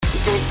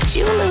Did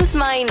you lose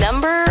my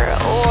number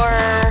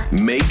or...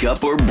 Make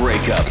up or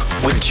break up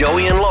with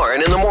Joey and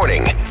Lauren in the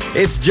morning.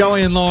 It's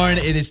Joey and Lauren.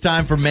 It is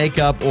time for Make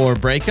Up or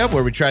Break Up,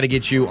 where we try to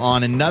get you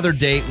on another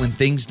date when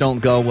things don't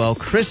go well.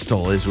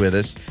 Crystal is with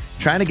us,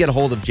 trying to get a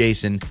hold of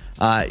Jason.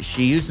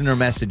 She used in her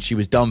message she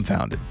was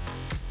dumbfounded.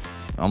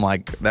 I'm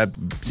like, that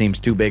seems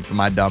too big for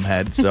my dumb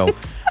head. So,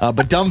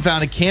 but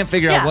dumbfounded, can't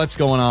figure out what's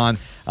going on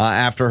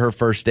after her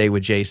first date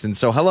with Jason.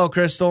 So, hello,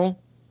 Crystal.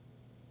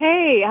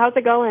 Hey, how's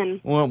it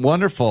going? Well,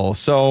 wonderful.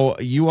 So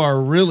you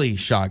are really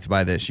shocked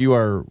by this. You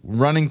are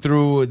running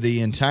through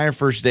the entire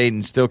first date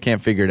and still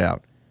can't figure it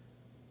out.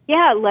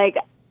 Yeah, like,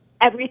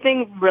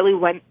 everything really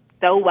went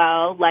so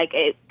well. Like,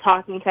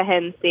 talking to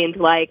him seemed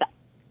like,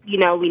 we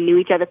knew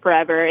each other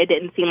forever. It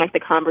didn't seem like the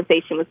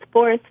conversation was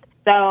forced.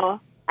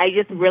 So I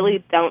just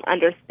really don't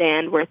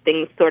understand where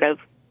things sort of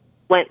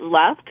went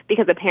left,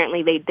 because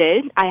apparently they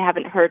did. I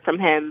haven't heard from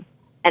him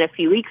in a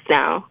few weeks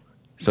now.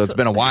 So it's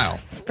been a while.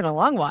 It's been a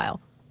long while.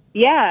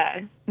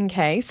 Yeah.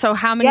 Okay, so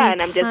how many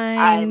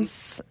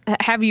times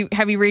have you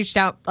reached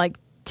out, like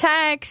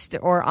text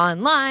or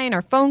online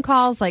or phone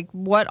calls? Like,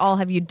 what all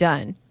have you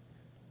done?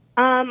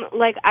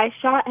 Like, I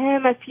shot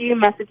him a few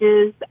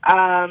messages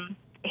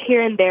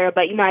here and there,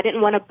 but, I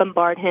didn't want to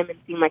bombard him and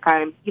seem like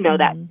I'm,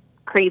 that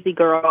crazy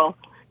girl.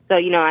 So,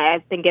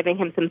 I've been giving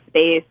him some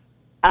space.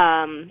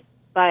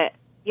 But,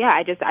 yeah,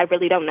 I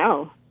really don't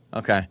know.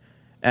 Okay.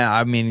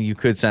 I mean, you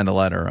could send a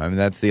letter. I mean,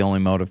 that's the only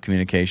mode of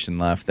communication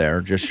left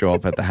there. Just show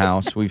up at the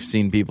house. We've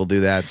seen people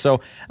do that.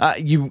 So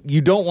you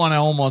don't want to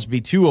almost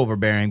be too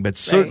overbearing, but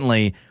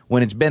certainly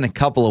when it's been a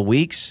couple of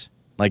weeks,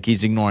 like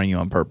he's ignoring you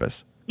on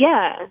purpose.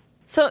 Yeah.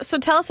 So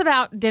tell us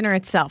about dinner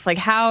itself. Like,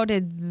 how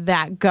did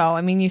that go?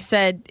 I mean, you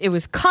said it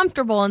was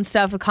comfortable and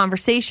stuff, a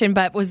conversation,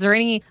 but was there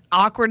any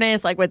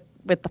awkwardness, like with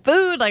the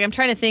food? Like, I'm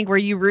trying to think, were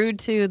you rude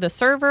to the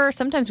server?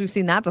 Sometimes we've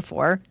seen that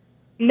before.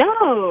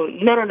 No,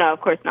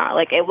 of course not.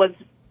 Like, it was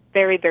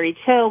very, very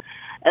chill.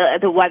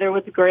 The weather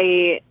was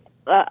great.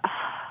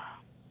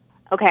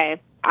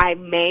 Okay, I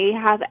may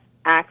have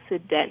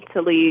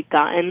accidentally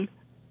gotten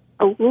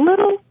a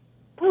little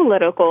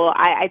political.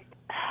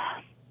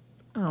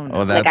 Oh, no.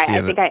 Oh, that's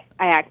I think I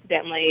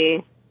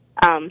accidentally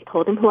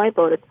told him who I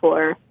voted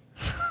for.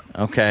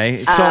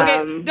 Okay. So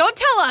Okay, don't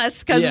tell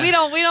us, because we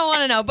don't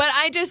want to know. But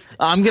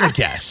I'm gonna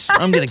guess.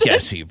 I'm gonna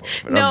guess who you voted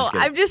for.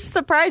 I'm just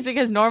surprised,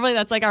 because normally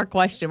that's like our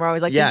question. We're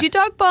always like, did you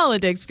talk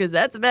politics? Because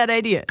that's a bad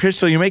idea.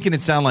 Crystal, you're making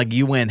it sound like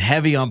you went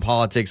heavy on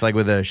politics, like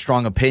with a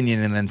strong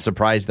opinion, and then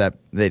surprised that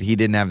he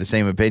didn't have the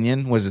same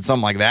opinion. Was it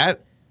something like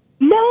that?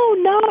 No,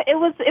 it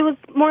was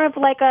more of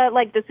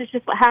like this is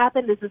just what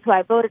happened. This is who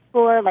I voted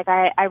for. Like,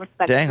 I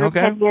respect your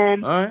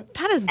opinion. All right.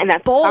 That is and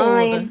that's bold.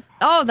 fine.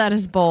 Oh, that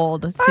is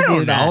bold. I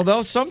don't know,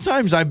 though.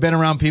 Sometimes I've been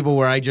around people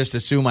where I just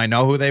assume I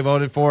know who they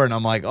voted for, and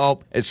I'm like,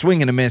 oh, it's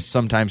swing and a miss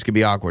sometimes could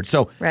be awkward.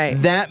 So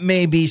that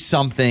may be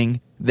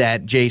something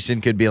that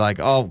Jason could be like,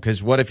 oh,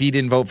 because what if he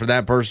didn't vote for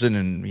that person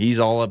and he's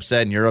all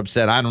upset and you're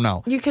upset? I don't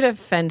know. You could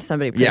offend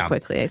somebody pretty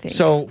quickly, I think.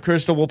 So,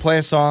 Crystal, we'll play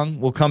a song.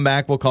 We'll come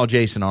back. We'll call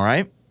Jason, all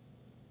right?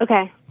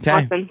 Okay.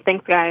 Awesome.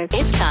 Thanks, guys.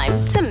 It's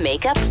time to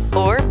make up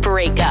or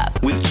break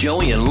up with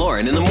Joey and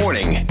Lauren in the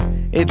morning.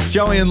 It's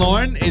Joey and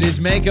Lauren. It is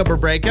Make Up or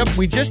Break Up.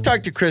 We just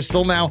talked to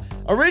Crystal. Now,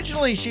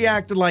 originally she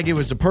acted like it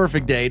was a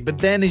perfect date, but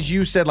then as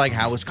you said, like,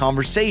 how was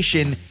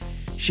conversation?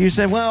 She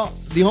said, well,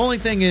 the only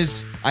thing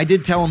is I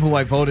did tell him who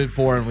I voted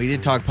for, and we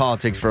did talk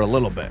politics for a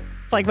little bit.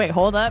 It's like, wait,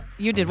 hold up.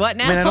 You did what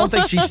now? I mean, I don't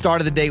think she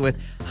started the date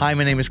with, hi,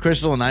 my name is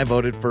Crystal, and I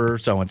voted for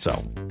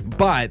so-and-so.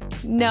 But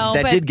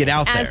that did get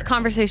out there. As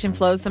conversation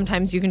flows,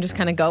 sometimes you can just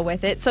kind of go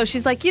with it. So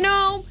she's like,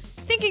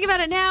 thinking about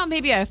it now,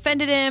 maybe I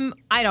offended him.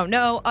 I don't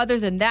know. Other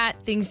than that,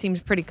 things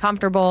seemed pretty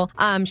comfortable.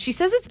 She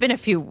says it's been a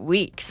few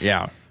weeks.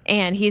 Yeah.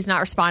 And he's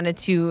not responded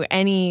to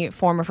any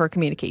form of her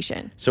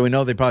communication. So we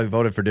know they probably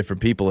voted for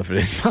different people if it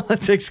is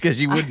politics, because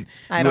you wouldn't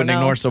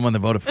ignore someone that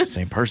voted for the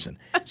same person.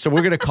 So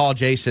we're going to call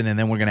Jason, and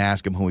then we're going to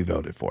ask him who he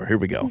voted for. Here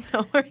we go.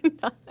 No, we're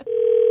not.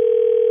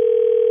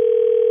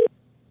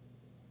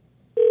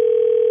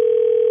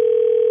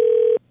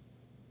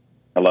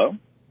 Hello?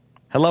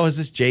 Hello, is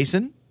this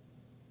Jason?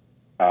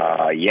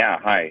 Yeah,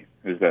 hi.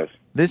 Who's this?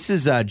 This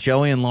is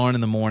Joey and Lauren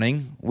in the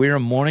morning. We're a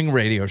morning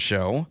radio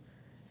show.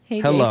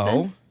 Hey, hello.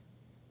 Jason.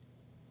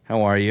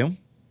 How are you?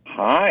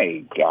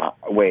 Hi. God.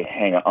 Wait,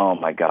 hang on. Oh,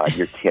 my God.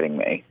 You're kidding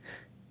me.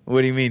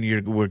 What do you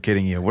mean we're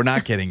kidding you? We're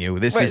not kidding you.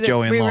 This is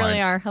Joey and Lauren. We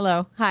really are.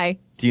 Hello. Hi.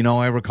 Do you know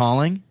why we're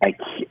calling?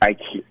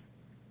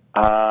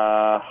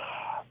 Oh,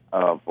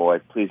 boy.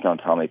 Please don't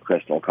tell me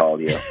Crystal called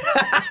you.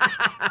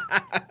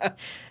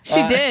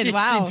 She did.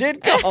 Wow. She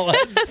did call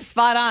us.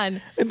 Spot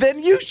on.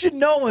 Then you should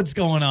know what's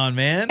going on,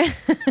 man.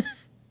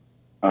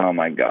 Oh,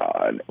 my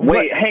God.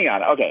 Wait, hang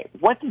on. Okay.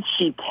 What did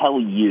she tell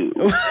you?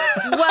 Well,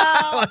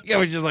 I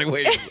was just like,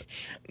 wait.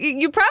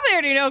 You probably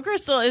already know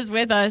Crystal is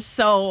with us,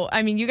 so,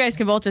 I mean, you guys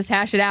can both just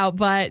hash it out,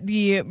 but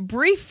the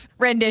brief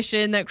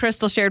rendition that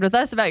Crystal shared with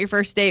us about your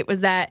first date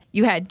was that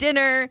you had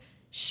dinner.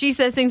 She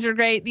says things were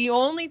great. The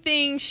only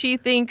thing she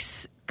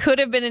thinks could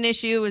have been an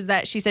issue was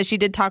that she said she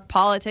did talk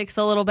politics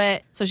a little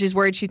bit, so she's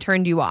worried she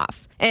turned you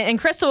off. And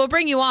Crystal will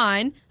bring you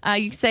on.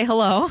 You can say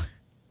hello.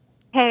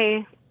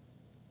 Hey,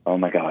 Oh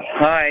my God.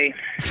 Hi.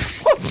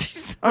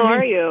 how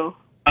are you?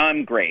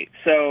 I'm great.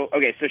 So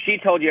she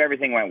told you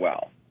everything went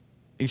well.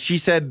 She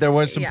said there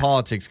was some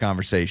politics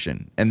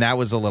conversation, and that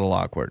was a little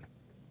awkward.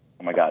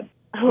 Oh my God.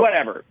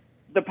 Whatever.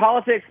 The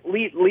politics,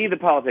 leave the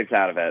politics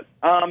out of it.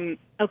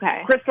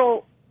 Okay.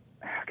 Crystal,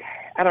 okay,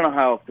 I don't know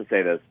how else to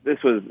say this.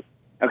 This was,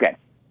 okay.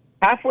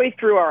 Halfway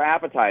through our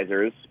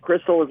appetizers,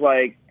 Crystal was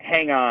like,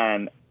 hang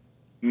on,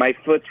 my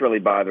foot's really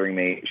bothering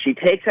me. She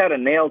takes out a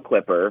nail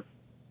clipper,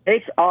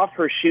 takes off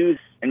her shoes,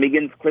 and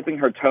begins clipping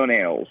her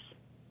toenails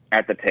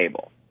at the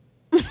table.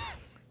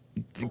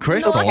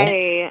 Crystal?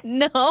 Okay.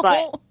 No.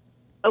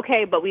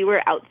 But we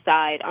were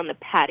outside on the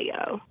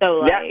patio. So,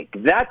 like...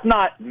 That's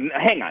not...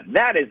 Hang on.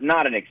 That is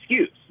not an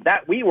excuse.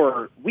 That we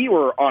were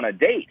on a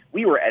date.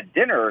 We were at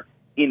dinner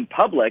in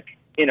public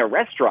in a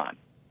restaurant.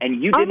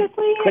 And you didn't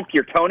clip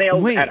your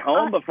toenails at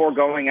home before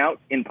going out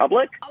in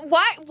public?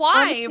 Why?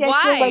 Honestly,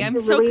 like I'm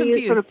so really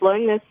confused. Sort of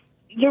blowing this.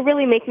 You're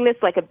really making this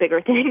like a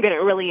bigger thing than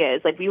it really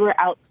is. Like, we were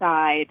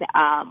outside.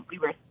 We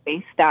were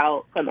spaced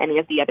out from any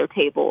of the other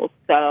tables.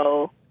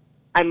 So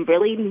I'm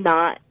really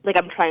not, like,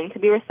 I'm trying to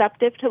be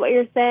receptive to what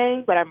you're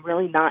saying, but I'm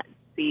really not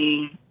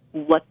seeing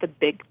what the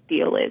big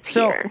deal is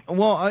here.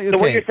 Okay. So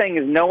what you're saying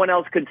is no one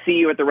else could see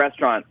you at the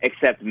restaurant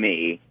except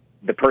me,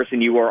 the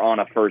person you were on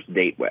a first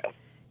date with.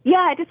 Yeah,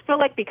 I just feel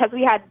like because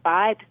we had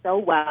vibed so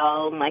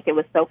well, and like it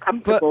was so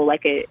comfortable,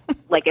 like it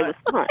was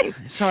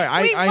fine. Sorry,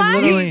 Wait, I why?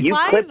 literally... You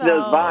Why, clipped those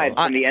though? vibes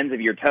from the ends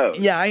of your toes.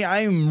 Yeah,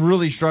 I'm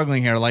really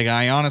struggling here. Like,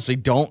 I honestly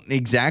don't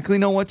exactly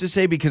know what to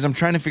say because I'm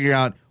trying to figure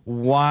out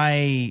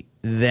why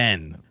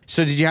then.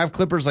 So did you have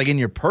clippers, like, in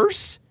your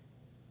purse?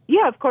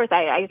 Yeah, of course.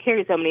 I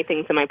carry so many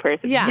things in my purse.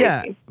 It's Yeah.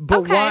 Yeah, crazy. but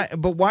Okay.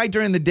 why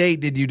during the date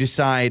did you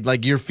decide,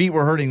 like, your feet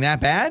were hurting that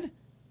bad?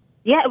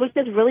 Yeah, it was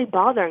just really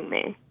bothering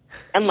me.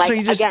 And like, So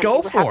you just again, go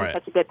we were for having it.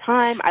 such a good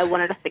time. I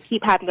wanted us to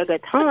keep having a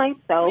good time,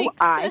 so Makes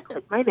I sense.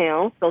 clipped my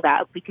nails so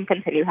that we can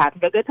continue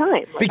having a good time.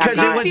 Like, Because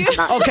I'm it not- was...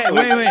 not- Okay,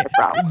 wait. the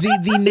problem.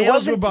 The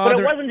nails were But it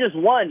bothering... wasn't just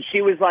one.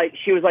 She was like,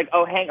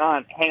 oh, hang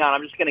on,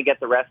 I'm just gonna get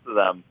the rest of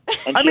them.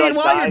 And I she, mean,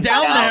 like, while you're dives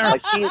down there-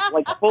 like she's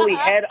like fully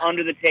head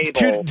under the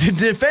table, To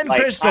defend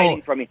like Crystal...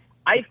 hiding from me.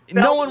 I felt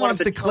No one one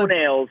wants of the to clip-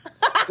 toenails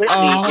clip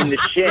Oh, me in the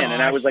shin,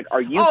 and I was like,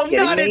 "Are you Oh, kidding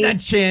not me?" in the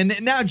chin.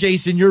 Now,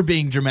 Jason, you're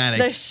being dramatic.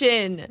 The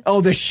shin.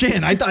 Oh, the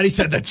shin. I thought he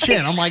said the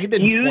chin. I'm like, it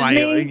didn't Excuse fly.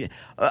 me?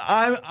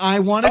 I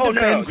want to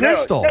defend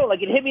Crystal. No,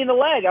 like it hit me in the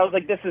leg. I was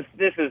like, "This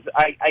is.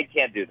 I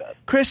can't do this."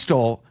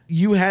 Crystal,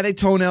 you had a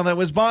toenail that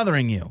was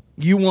bothering you.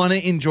 You want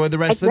to enjoy the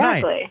rest of the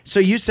night. Exactly. So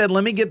you said,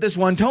 let me get this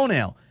one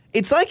toenail.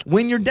 It's like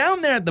when you're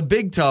down there at the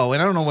big toe,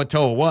 and I don't know what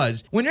toe it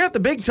was. When you're at the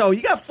big toe,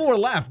 you got 4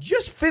 left.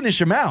 Just finish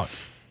them out.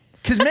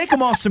 Because make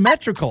them all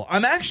symmetrical.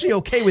 I'm actually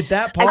okay with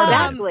that part of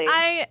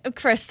Exactly.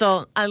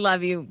 Crystal, I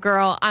love you,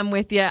 girl. I'm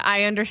with you.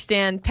 I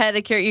understand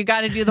pedicure. You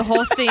got to do the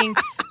whole thing.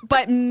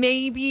 But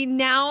maybe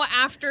now,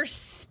 after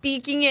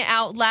speaking it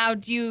out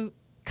loud, do you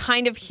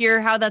kind of hear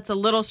how that's a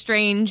little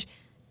strange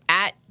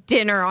at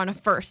dinner on a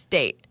first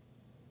date?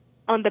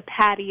 On the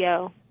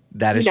patio.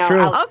 That is No, true.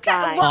 outside.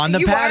 Okay, well, On the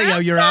you are patio,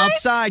 you're outside?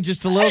 outside,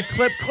 just a little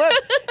clip.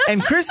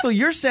 And Crystal,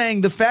 you're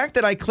saying the fact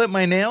that I clip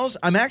my nails,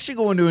 I'm actually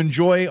going to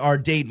enjoy our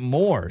date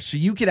more. So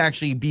you could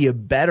actually be a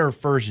better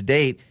first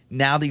date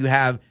now that you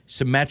have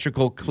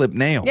symmetrical clip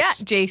nails. Yeah,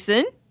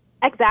 Jason.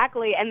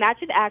 Exactly, and that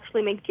should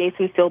actually make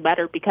Jason feel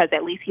better because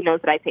at least he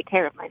knows that I take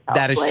care of myself.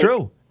 That is Like,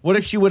 true. What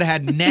if she would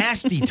have had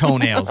nasty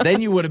toenails?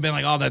 Then you would have been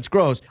like, oh, that's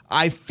gross.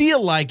 I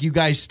feel like you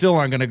guys still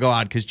aren't going to go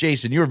out because,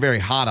 Jason, you were very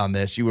hot on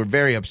this. You were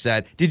very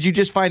upset. Did you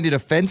just find it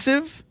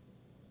offensive?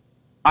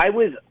 I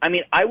was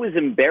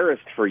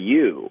embarrassed for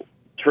you,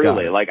 Got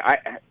truly. it. Like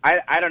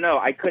I don't know.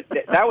 I could.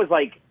 That was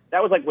like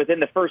within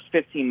the first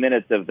 15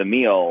 minutes of the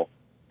meal,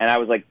 and I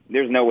was like,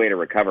 "There's no way to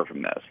recover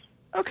from this."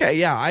 Okay,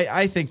 yeah.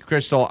 I think,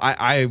 Crystal,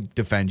 I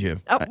defend you.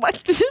 Oh, what?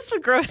 This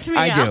would gross me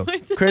I out.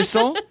 do.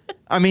 Crystal,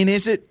 I mean,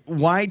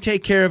 why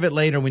take care of it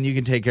later when you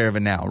can take care of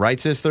it now, right,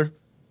 sister?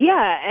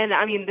 Yeah, and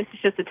I mean,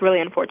 it's really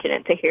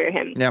unfortunate to hear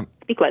him Yeah.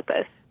 speak like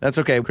this. That's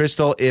okay.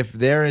 Crystal, if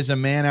there is a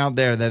man out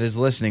there that is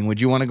listening, would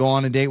you want to go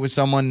on a date with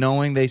someone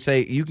knowing they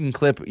say you can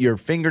clip your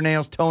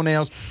fingernails,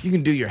 toenails, you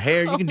can do your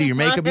hair, you can do your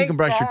makeup, you can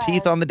brush your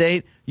teeth on the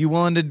date? You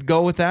willing to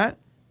go with that?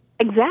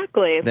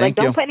 Exactly. Thank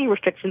you. Don't put any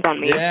restrictions on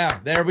me. Yeah,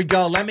 there we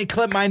go. Let me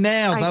clip my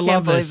nails. I can't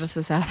love believe this. this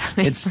is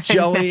happening. It's right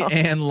Joey now.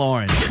 and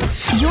Lauren.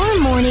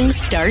 Your mornings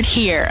start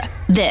here.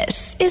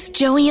 This is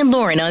Joey and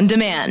Lauren on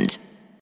demand.